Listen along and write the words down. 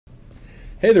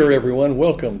Hey there, everyone.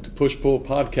 Welcome to Push Pull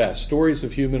Podcast, Stories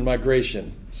of Human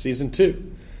Migration, Season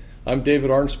 2. I'm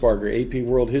David Arnsparger, AP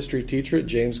World History teacher at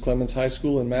James Clemens High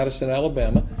School in Madison,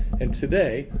 Alabama. And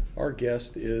today, our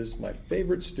guest is my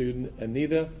favorite student,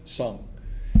 Anita Zhang.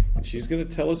 And she's going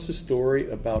to tell us a story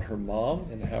about her mom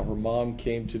and how her mom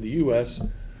came to the U.S.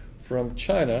 from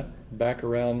China back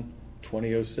around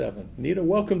 2007. Anita,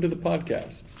 welcome to the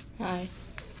podcast. Hi.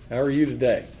 How are you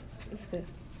today? It's good.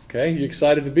 Okay, you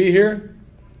excited to be here?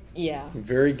 Yeah.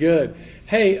 Very good.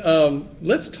 Hey,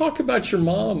 let's talk about your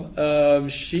mom.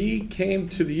 She came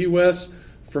to the U.S.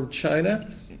 from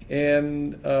China,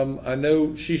 and I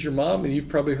know she's your mom, and you've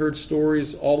probably heard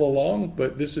stories all along,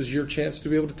 but this is your chance to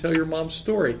be able to tell your mom's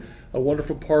story, a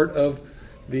wonderful part of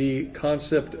the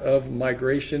concept of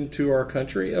migration to our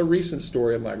country, a recent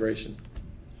story of migration.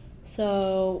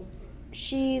 So,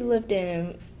 she lived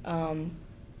in Fuzhou,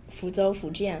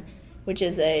 Fujian, which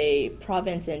is a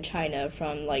province in China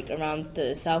from like around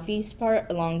the southeast part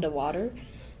along the water.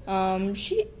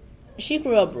 She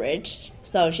grew up rich,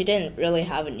 so she didn't really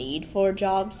have a need for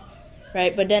jobs,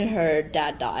 right? But then her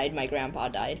dad died, my grandpa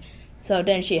died. So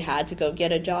then she had to go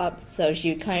get a job, so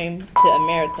she came to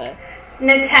America.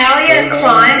 Natalia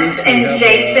Klantz and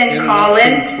Jason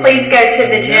Collins, please go to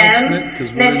the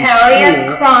gym.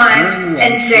 Natalia Klantz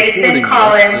and Jason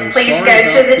Collins, please go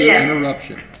to the gym.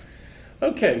 Interruption.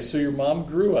 Okay, so your mom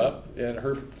grew up, and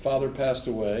her father passed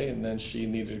away, and then she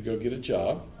needed to go get a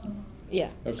job. Yeah.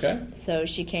 Okay. So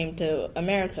she came to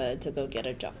America to go get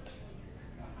a job.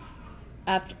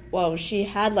 She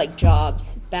had like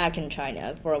jobs back in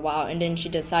China for a while, and then she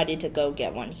decided to go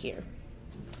get one here.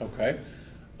 Okay.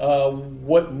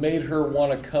 What made her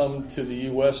want to come to the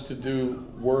U.S. to do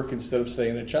work instead of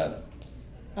staying in China?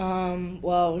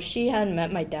 She had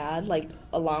met my dad like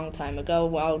a long time ago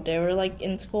while they were like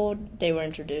in school. They were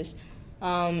introduced.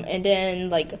 And then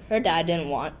like her dad didn't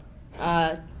want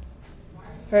her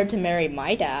to marry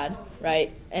my dad,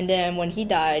 right? And then when he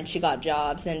died, she got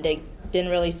jobs and they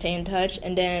didn't really stay in touch.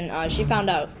 And then she found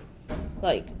out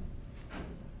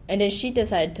and then she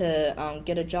decided to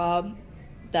get a job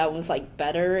that was like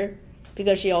better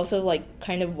because she also like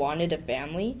kind of wanted a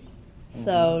family.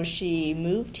 So she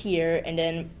moved here, and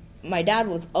then my dad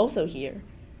was also here.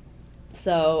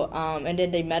 So, and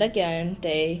then they met again,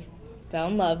 they fell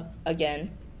in love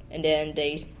again, and then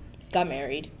they got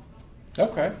married.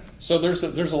 Okay. So there's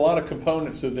a lot of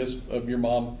components of this, of your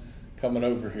mom coming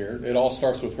over here. It all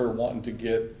starts with her wanting to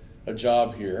get a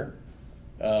job here,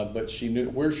 but she knew.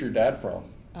 Where's your dad from?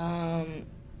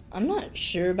 I'm not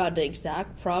sure about the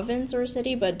exact province or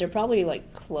city, but they're probably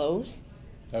like close.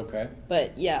 Okay.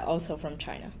 But yeah, also from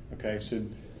China. Okay, so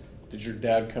did your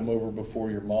dad come over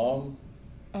before your mom?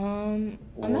 I'm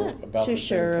not too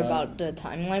sure about the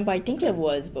timeline, but I think it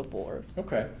was before.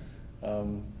 Okay.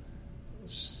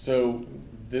 So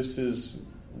this is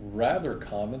rather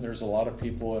common. There's a lot of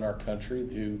people in our country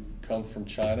who come from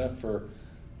China for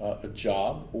a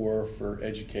job or for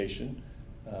education.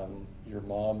 Your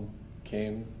mom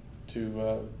came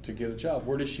to get a job.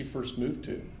 Where did she first move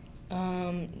to?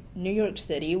 New York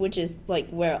City, which is like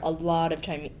where a lot of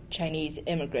Chinese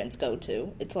immigrants go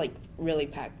to. It's like really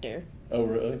packed there. Oh,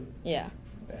 really? Yeah.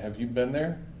 Have you been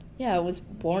there? Yeah, I was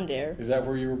born there. Is that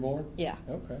where you were born? Yeah.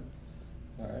 Okay.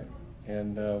 All right.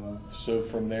 And so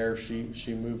from there,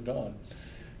 she moved on.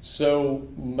 So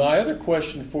my other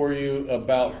question for you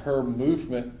about her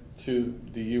movement to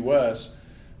the U.S.,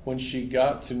 when she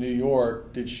got to New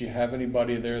York, did she have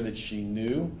anybody there that she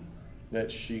knew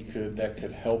that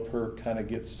could help her kind of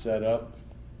get set up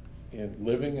in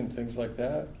living and things like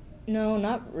that? No,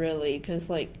 not really, because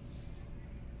like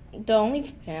the only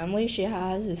family she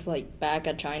has is like back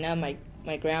at China,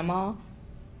 my grandma,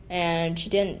 and she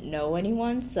didn't know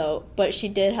anyone. So, but she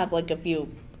did have like a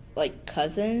few like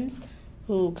cousins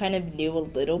who kind of knew a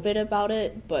little bit about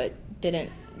it, but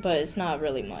didn't. But it's not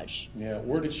really much. Yeah,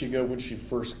 where did she go when she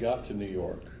first got to New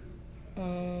York?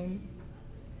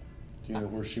 Do you know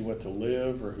where she went to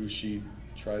live or who she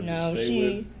tried to stay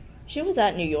with? She was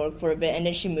at New York for a bit, and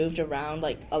then she moved around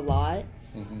like a lot,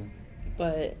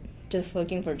 but just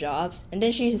looking for jobs. And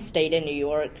then she stayed in New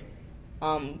York,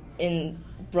 in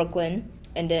Brooklyn,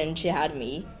 and then she had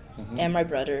me and my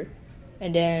brother,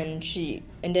 and then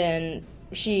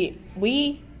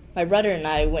my brother and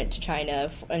I went to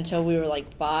China until we were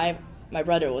like 5. My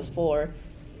brother was 4,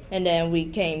 and then we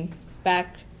came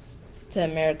back to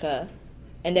America.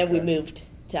 And then we moved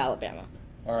to Alabama.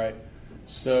 All right.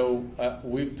 So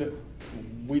we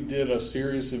did a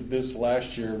series of this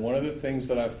last year. One of the things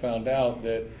that I found out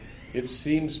that it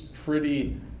seems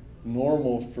pretty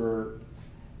normal for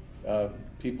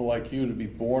people like you to be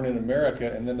born in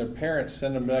America, and then their parents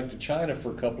send them back to China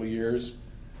for a couple of years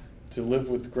to live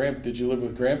with Did you live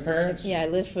with grandparents? Yeah, I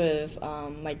lived with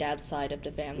my dad's side of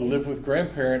the family. Live with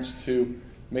grandparents to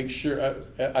make sure.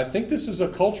 I think this is a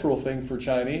cultural thing for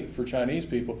Chinese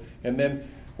people. And then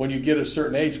when you get a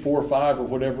certain age, 4 or 5 or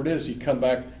whatever it is, you come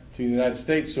back to the United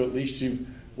States. So at least you've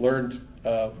learned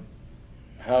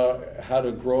how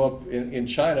to grow up in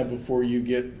China before you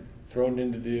get thrown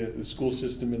into the school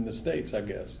system in the States, I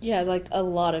guess. Yeah, like a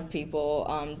lot of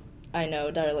people I know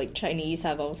that are like Chinese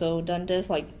have also done this,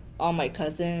 like all my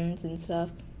cousins and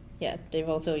stuff. Yeah, they've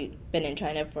also been in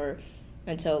China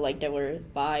until like they were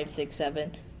 5, 6,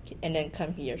 7, and then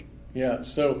come here. Yeah,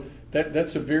 so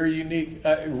that's a very unique.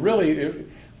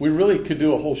 We really could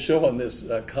do a whole show on this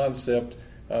concept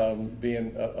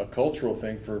being a cultural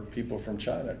thing for people from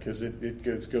China, because it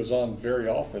goes on very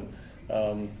often.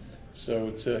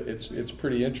 So it's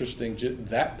pretty interesting,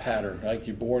 that pattern. Like,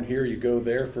 you're born here, you go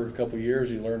there for a couple of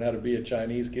years, you learn how to be a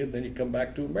Chinese kid, then you come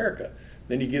back to America,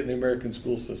 then you get in the American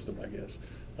school system, I guess.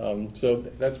 So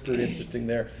that's pretty interesting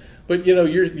there. But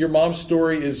your mom's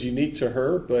story is unique to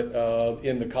her, but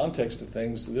in the context of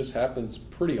things, this happens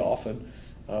pretty often.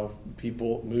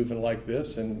 People moving like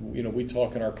this, and we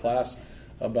talk in our class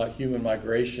about human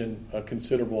migration a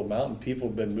considerable amount, and people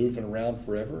have been moving around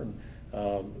forever. And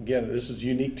again, this is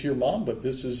unique to your mom, but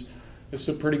this is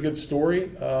a pretty good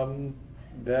story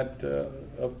that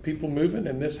of people moving,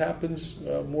 and this happens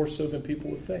more so than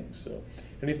people would think. So,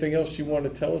 anything else you want to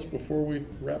tell us before we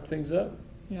wrap things up?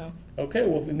 No. Okay,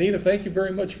 well, Anita, thank you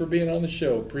very much for being on the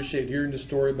show. Appreciate hearing the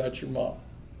story about your mom.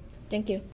 Thank you.